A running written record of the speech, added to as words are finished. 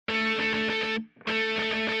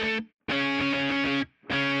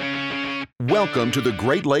Welcome to the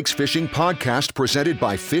Great Lakes Fishing Podcast presented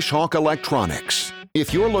by Fishhawk Electronics.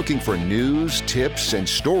 If you're looking for news, tips, and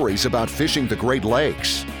stories about fishing the Great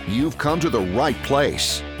Lakes, you've come to the right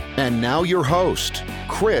place. And now your host,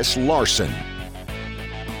 Chris Larson.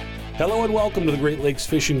 Hello and welcome to the Great Lakes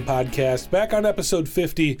Fishing Podcast. Back on episode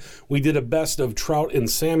 50, we did a best of trout and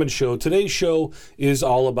salmon show. Today's show is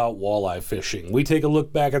all about walleye fishing. We take a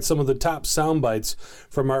look back at some of the top sound bites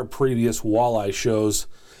from our previous walleye shows.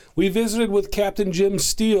 We visited with Captain Jim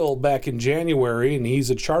Steele back in January, and he's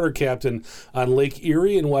a charter captain on Lake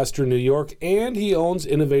Erie in western New York, and he owns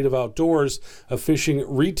Innovative Outdoors, a fishing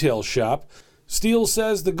retail shop. Steele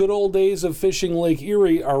says the good old days of fishing Lake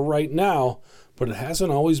Erie are right now, but it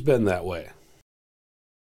hasn't always been that way.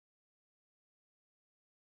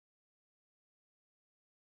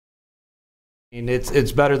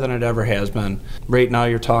 It's better than it ever has been. Right now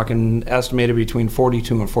you're talking estimated between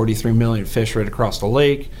 42 and 43 million fish right across the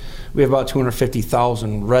lake. We have about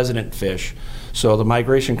 250,000 resident fish. So the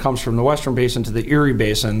migration comes from the Western Basin to the Erie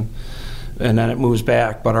Basin, and then it moves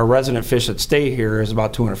back. But our resident fish that stay here is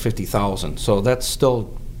about 250,000. So that's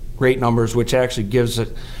still great numbers, which actually gives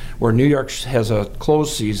it, where New York has a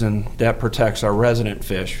closed season, that protects our resident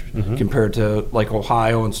fish compared to like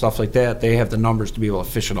Ohio and stuff like that. They have the numbers to be able to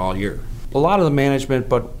fish it all year. A lot of the management,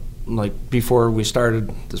 but like before we started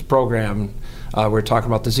this program, we were talking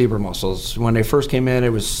about the zebra mussels. When they first came in,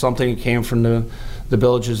 it was something that came from the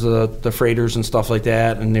villages, the freighters and stuff like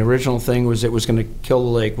that. And the original thing was it was going to kill the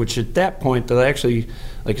lake, which at that point, that actually,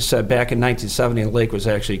 like I said, back in 1970, the lake was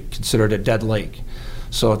actually considered a dead lake.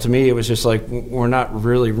 So to me, it was just like, we're not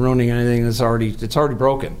really ruining anything it's already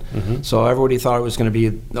broken. So everybody thought it was going to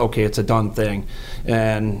be, okay, it's a done thing.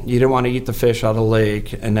 And you didn't want to eat the fish out of the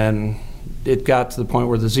lake. And then it got to the point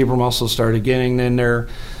where the zebra mussels started getting in there,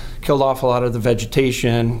 killed off a lot of the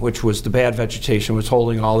vegetation, which was the bad vegetation, was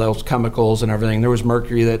holding all those chemicals and everything. There was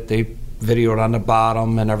mercury that they videoed on the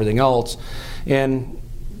bottom and everything else. And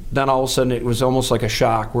then all of a sudden it was almost like a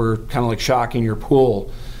shock. We're kind of like shocking your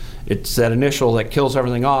pool. It's that initial that kills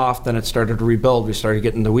everything off, then it started to rebuild. We started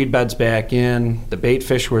getting the weed beds back in, the bait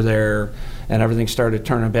fish were there, and everything started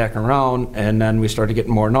turning back around, and then we started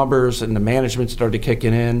getting more numbers, and the management started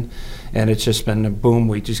kicking in, and it's just been a boom.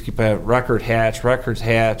 We just keep at records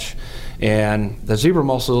hatch, and the zebra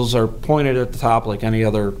mussels are pointed at the top like any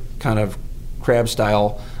other kind of crab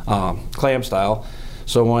style, clam style.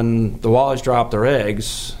 So when the walleyes drop their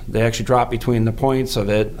eggs, they actually drop between the points of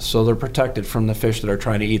it, so they're protected from the fish that are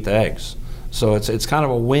trying to eat the eggs. So it's kind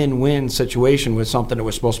of a win-win situation with something that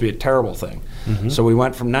was supposed to be a terrible thing. So we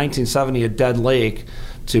went from 1970, a dead lake,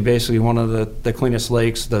 to basically one of the cleanest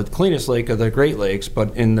lakes, the cleanest lake of the Great Lakes,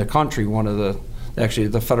 but in the country, actually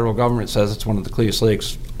the federal government says it's one of the cleanest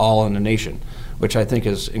lakes all in the nation, which I think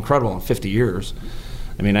is incredible in 50 years.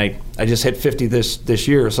 I mean, I just hit 50 this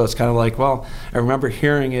year, so it's kind of like, well, I remember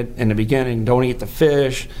hearing it in the beginning, don't eat the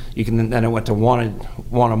fish. You can, then it went to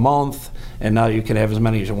one a month, and now you can have as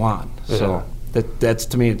many as you want. Yeah. So that's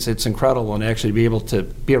to me, it's incredible, and actually be able to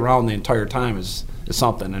be around the entire time is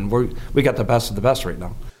something, and we got the best of the best right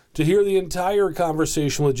now. To hear the entire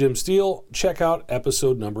conversation with Jim Steele, check out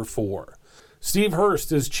episode number 4. Steve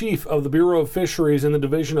Hurst is chief of the Bureau of Fisheries in the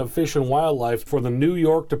Division of Fish and Wildlife for the New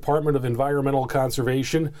York Department of Environmental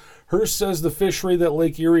Conservation. Hurst says the fishery that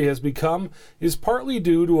Lake Erie has become is partly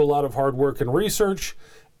due to a lot of hard work and research,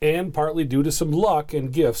 and partly due to some luck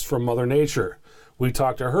and gifts from Mother Nature. We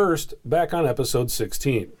talked to Hurst back on episode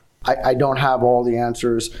 16. I don't have all the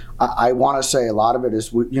answers. I want to say a lot of it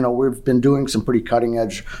is, we've been doing some pretty cutting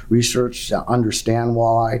edge research to understand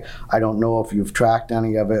walleye. I don't know if you've tracked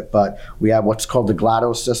any of it, but we have what's called the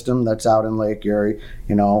GLaDOS system that's out in Lake Erie,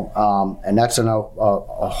 and that's in a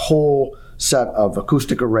whole set of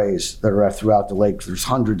acoustic arrays that are throughout the lake. There's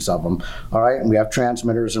hundreds of them, all right? And we have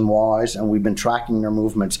transmitters in walleyes, and we've been tracking their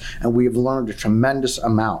movements, and we've learned a tremendous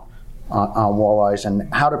amount on walleyes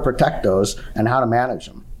and how to protect those and how to manage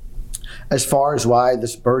them. As far as why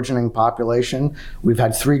this burgeoning population, we've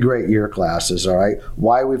had 3 great year classes, all right?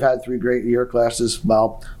 Why we've had 3 great year classes?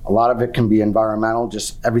 Well, a lot of it can be environmental,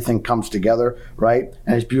 just everything comes together, right?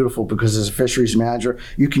 And it's beautiful because as a fisheries manager,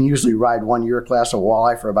 you can usually ride 1 year class of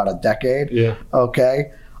walleye for about a decade,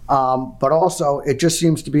 okay? But also, it just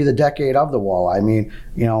seems to be the decade of the walleye. I mean,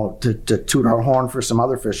 to toot our horn for some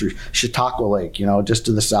other fisheries, Chautauqua Lake, just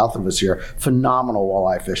to the south of us here, phenomenal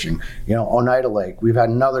walleye fishing. Oneida Lake, we've had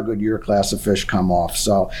another good year class of fish come off.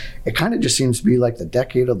 So it kind of just seems to be like the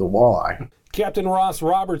decade of the walleye. Captain Ross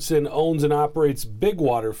Robertson owns and operates Big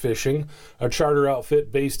Water Fishing, a charter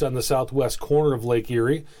outfit based on the southwest corner of Lake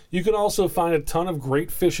Erie. You can also find a ton of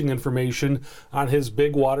great fishing information on his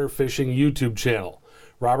Big Water Fishing YouTube channel.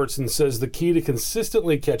 Robertson says the key to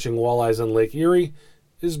consistently catching walleyes on Lake Erie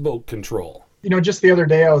is boat control. Just the other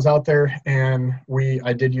day I was out there and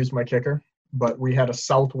I did use my kicker, but we had a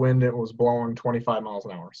south wind. It was blowing 25 miles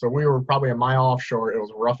an hour. So we were probably a mile offshore. It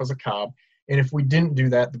was rough as a cob. And if we didn't do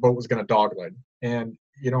that, the boat was going to dogleg. And,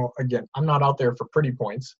 again, I'm not out there for pretty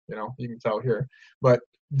points, you can tell here, but,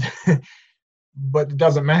 but it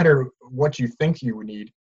doesn't matter what you think you would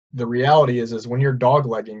need. The reality is when you're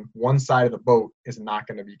doglegging, one side of the boat is not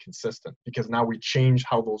going to be consistent because now we change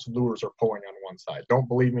how those lures are pulling on one side. Don't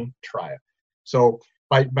believe me? Try it. So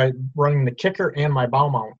by running the kicker and my bow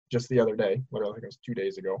mount just the other day, literally I think it was 2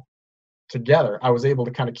 days ago, together, I was able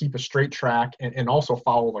to kind of keep a straight track and also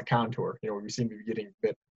follow the contour. We seem to be getting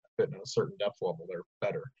bit in a certain depth level there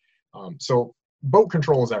better. So boat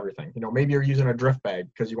control is everything. Maybe you're using a drift bag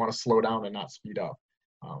because you want to slow down and not speed up.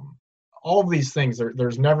 All of these things,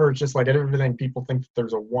 there's never, just like everything, people think that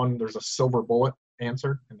there's a silver bullet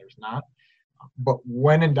answer, and there's not. But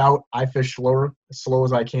when in doubt, I fish slow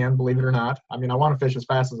as I can, believe it or not. I mean, I want to fish as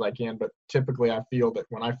fast as I can, but typically I feel that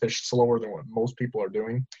when I fish slower than what most people are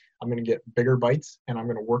doing, I'm going to get bigger bites, and I'm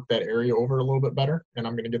going to work that area over a little bit better, and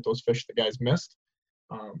I'm going to get those fish the guys missed.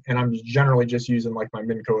 And I'm generally just using like my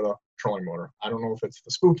Minn Kota trolling motor. I don't know if it's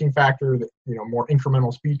the spooking factor, that more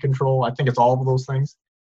incremental speed control. I think it's all of those things.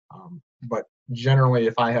 But generally,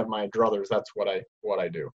 if I have my druthers, that's what I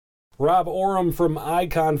do. Rob Oram from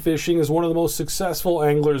Icon Fishing is one of the most successful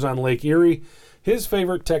anglers on Lake Erie. His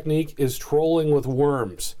favorite technique is trolling with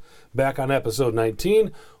worms. Back on episode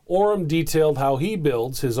 19, Oram detailed how he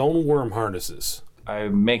builds his own worm harnesses. I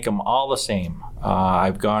make them all the same.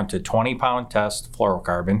 I've gone to 20-pound test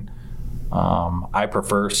fluorocarbon. I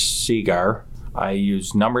prefer Seagar. I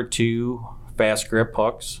use number 2 fast grip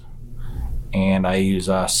hooks, and I use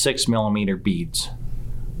 6mm beads,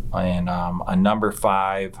 and a number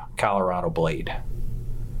 5 Colorado blade.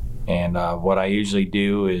 And what I usually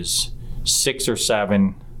do is 6 or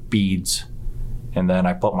 7 beads, and then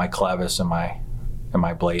I put my clevis and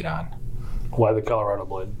my blade on. Why the Colorado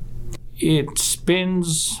blade? It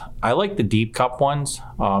spins. I like the deep cup ones.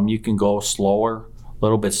 You can go slower, a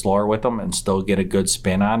little bit slower with them, and still get a good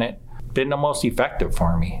spin on it. Been the most effective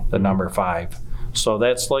for me, the number 5. So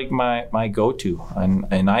that's like my go-to,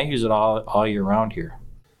 and I use it all year round here.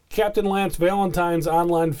 Captain Lance Valentine's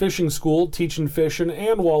online fishing school, Teaching Fishing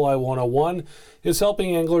and Walleye 101, is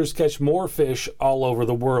helping anglers catch more fish all over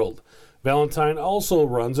the world. Valentine also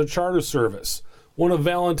runs a charter service. One of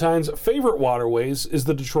Valentine's favorite waterways is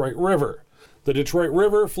the Detroit River. The Detroit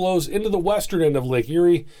River flows into the western end of Lake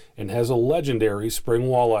Erie and has a legendary spring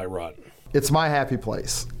walleye run. It's my happy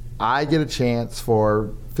place. I get a chance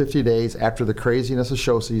for 50 days after the craziness of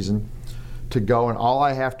show season to go, and all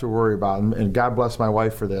I have to worry about, and God bless my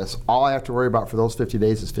wife for this, all I have to worry about for those 50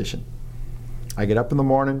 days is fishing. I get up in the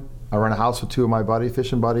morning, I run a house with 2 of my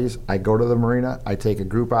fishing buddies, I go to the marina, I take a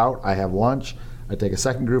group out, I have lunch, I take a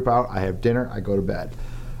second group out, I have dinner, I go to bed.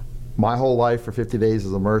 My whole life for 50 days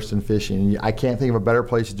is immersed in fishing. I can't think of a better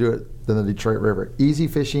place to do it than the Detroit River. Easy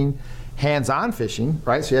fishing, hands-on fishing,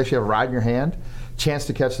 right? So you actually have a rod in your hand, chance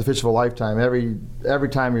to catch the fish of a lifetime. Every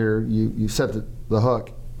time you set the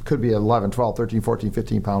hook, could be 11, 12, 13, 14,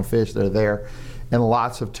 15 pound fish that are there, and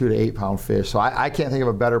lots of 2 to 8 pound fish. So I can't think of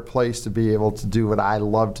a better place to be able to do what I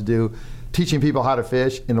love to do, teaching people how to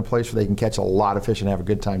fish in a place where they can catch a lot of fish and have a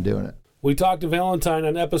good time doing it. We talked to Valentine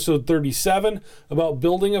on episode 37 about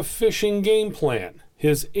building a fishing game plan.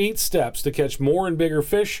 His 8 steps to catch more and bigger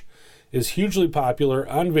fish is hugely popular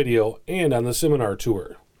on video and on the seminar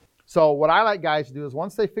tour. So what I like guys to do is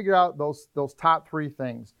once they figure out those top 3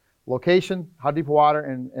 things, location, how deep water,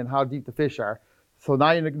 and how deep the fish are. So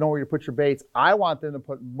now you know where to put your baits. I want them to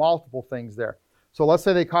put multiple things there. So let's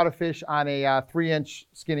say they caught a fish on a 3-inch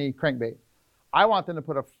skinny crankbait. I want them to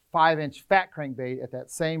put a 5-inch fat crankbait at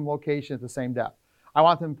that same location at the same depth. I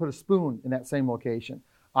want them to put a spoon in that same location.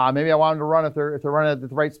 Maybe I want them to run, if they're running at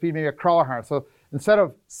the right speed, maybe a crawler harness. So instead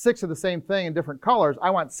of 6 of the same thing in different colors,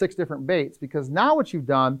 I want 6 different baits, because now what you've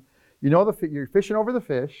done, you're fishing over the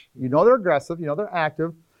fish, you know they're aggressive, you know they're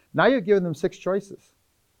active. Now you're giving them 6 choices,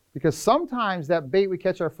 because sometimes that bait we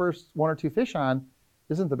catch our first 1 or 2 fish on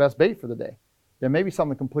isn't the best bait for the day. There may be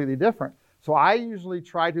something completely different. So I usually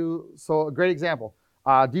so a great example,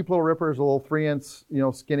 Deep Little Ripper is a little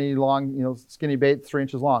 3-inch, skinny, long, skinny bait, 3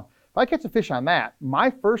 inches long. If I catch a fish on that, my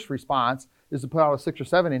first response is to put out a 6 or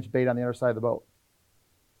 7-inch bait on the other side of the boat.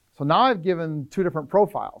 So now I've given 2 different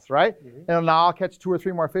profiles, right? Mm-hmm. And now I'll catch 2 or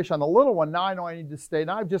 3 more fish on the little one. Now I know I need to stay.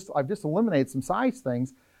 Now I've just eliminated some size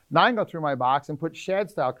things. Now I can go through my box and put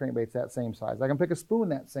shad-style crankbaits that same size. I can pick a spoon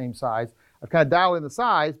that same size. I've kind of dialed in the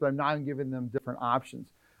size, but now I'm giving them different options.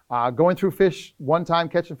 Going through fish one time,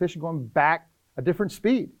 catching fish and going back a different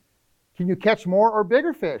speed. Can you catch more or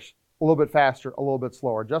bigger fish a little bit faster, a little bit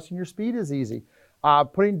slower? Adjusting your speed is easy.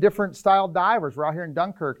 Putting different style divers. We're out here in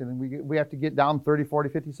Dunkirk and we have to get down 30, 40,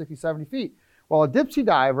 50, 60, 70 feet. Well, a dip sea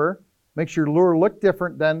diver makes your lure look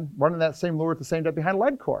different than running that same lure at the same depth behind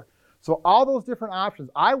lead core. So all those different options.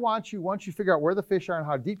 I want you, once you figure out where the fish are and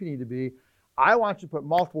how deep you need to be, I want you to put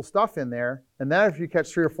multiple stuff in there. And then if you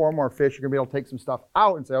catch 3 or 4 more fish, you're going to be able to take some stuff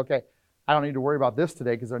out and say, okay, I don't need to worry about this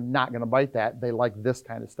today because they're not going to bite that. They like this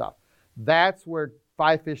kind of stuff. That's where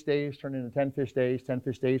 5 fish days turn into 10 fish days, 10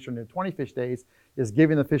 fish days turn into 20 fish days, is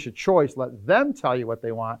giving the fish a choice. Let them tell you what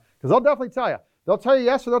they want, because they'll definitely tell you. They'll tell you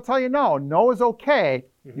yes or they'll tell you no. No is okay.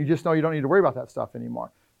 You just know you don't need to worry about that stuff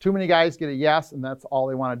anymore. Too many guys get a yes, and that's all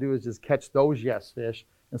they want to do is just catch those yes fish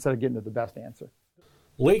instead of getting to the best answer.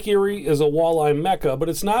 Lake Erie is a walleye mecca, but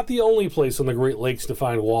it's not the only place on the Great Lakes to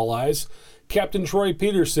find walleyes. Captain Troy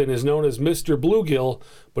Peterson is known as Mr. Bluegill,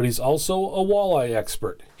 but he's also a walleye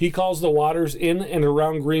expert. He calls the waters in and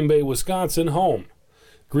around Green Bay, Wisconsin, home.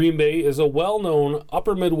 Green Bay is a well-known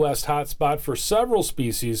upper Midwest hotspot for several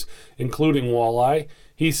species, including walleye.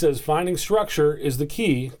 He says finding structure is the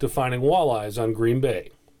key to finding walleyes on Green Bay.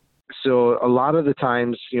 So a lot of the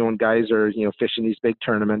times, when guys are, fishing these big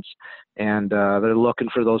tournaments and they're looking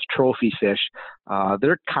for those trophy fish,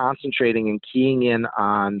 they're concentrating and keying in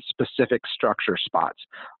on specific structure spots.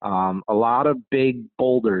 A lot of big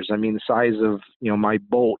boulders, the size of, my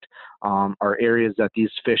boat, are areas that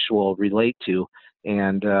these fish will relate to.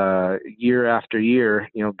 And year after year,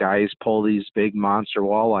 guys pull these big monster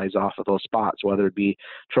walleyes off of those spots, whether it be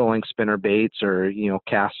trolling spinner baits or,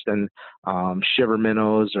 casting shiver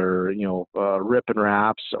minnows or, rip and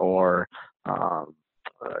wraps or,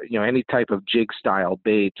 any type of jig style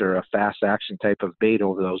bait or a fast action type of bait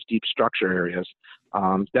over those deep structure areas.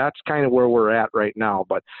 That's kind of where we're at right now.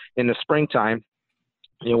 But in the springtime,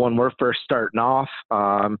 when we're first starting off,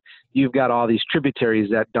 you've got all these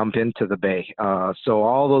tributaries that dump into the bay. So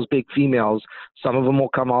all those big females, some of them will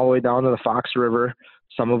come all the way down to the Fox River.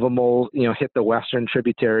 Some of them will, hit the western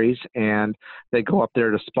tributaries and they go up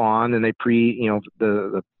there to spawn, and they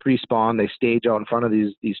the pre-spawn, they stage out in front of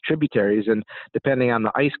these tributaries. And depending on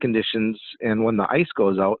the ice conditions and when the ice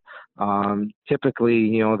goes out,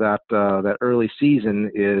 typically, that early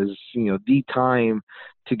season is, the time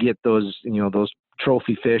to get those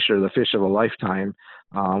trophy fish or the fish of a lifetime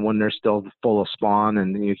when they're still full of spawn,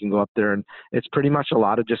 and you can go up there, and it's pretty much a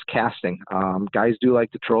lot of just casting. Guys do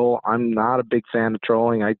like to troll. I'm not a big fan of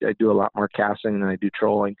trolling. I do a lot more casting than I do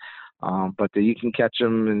trolling. But you can catch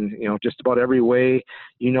them in, just about every way.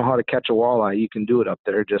 How to catch a walleye, you can do it up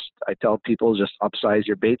there. I tell people, just upsize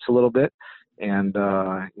your baits a little bit. And,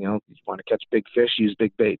 if you want to catch big fish, use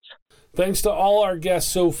big baits. Thanks to all our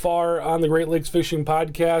guests so far on the Great Lakes Fishing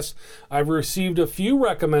Podcast. I've received a few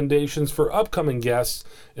recommendations for upcoming guests,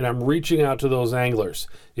 and I'm reaching out to those anglers.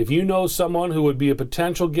 If you know someone who would be a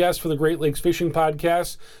potential guest for the Great Lakes Fishing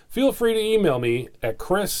Podcast, feel free to email me at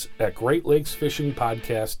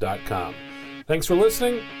chris@greatlakesfishingpodcast.com. Thanks for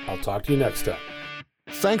listening. I'll talk to you next time.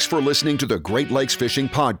 Thanks for listening to the Great Lakes Fishing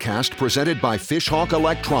Podcast presented by Fishhawk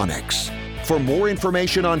Electronics. For more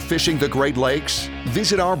information on fishing the Great Lakes,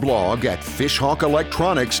 visit our blog at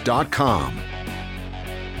fishhawkelectronics.com.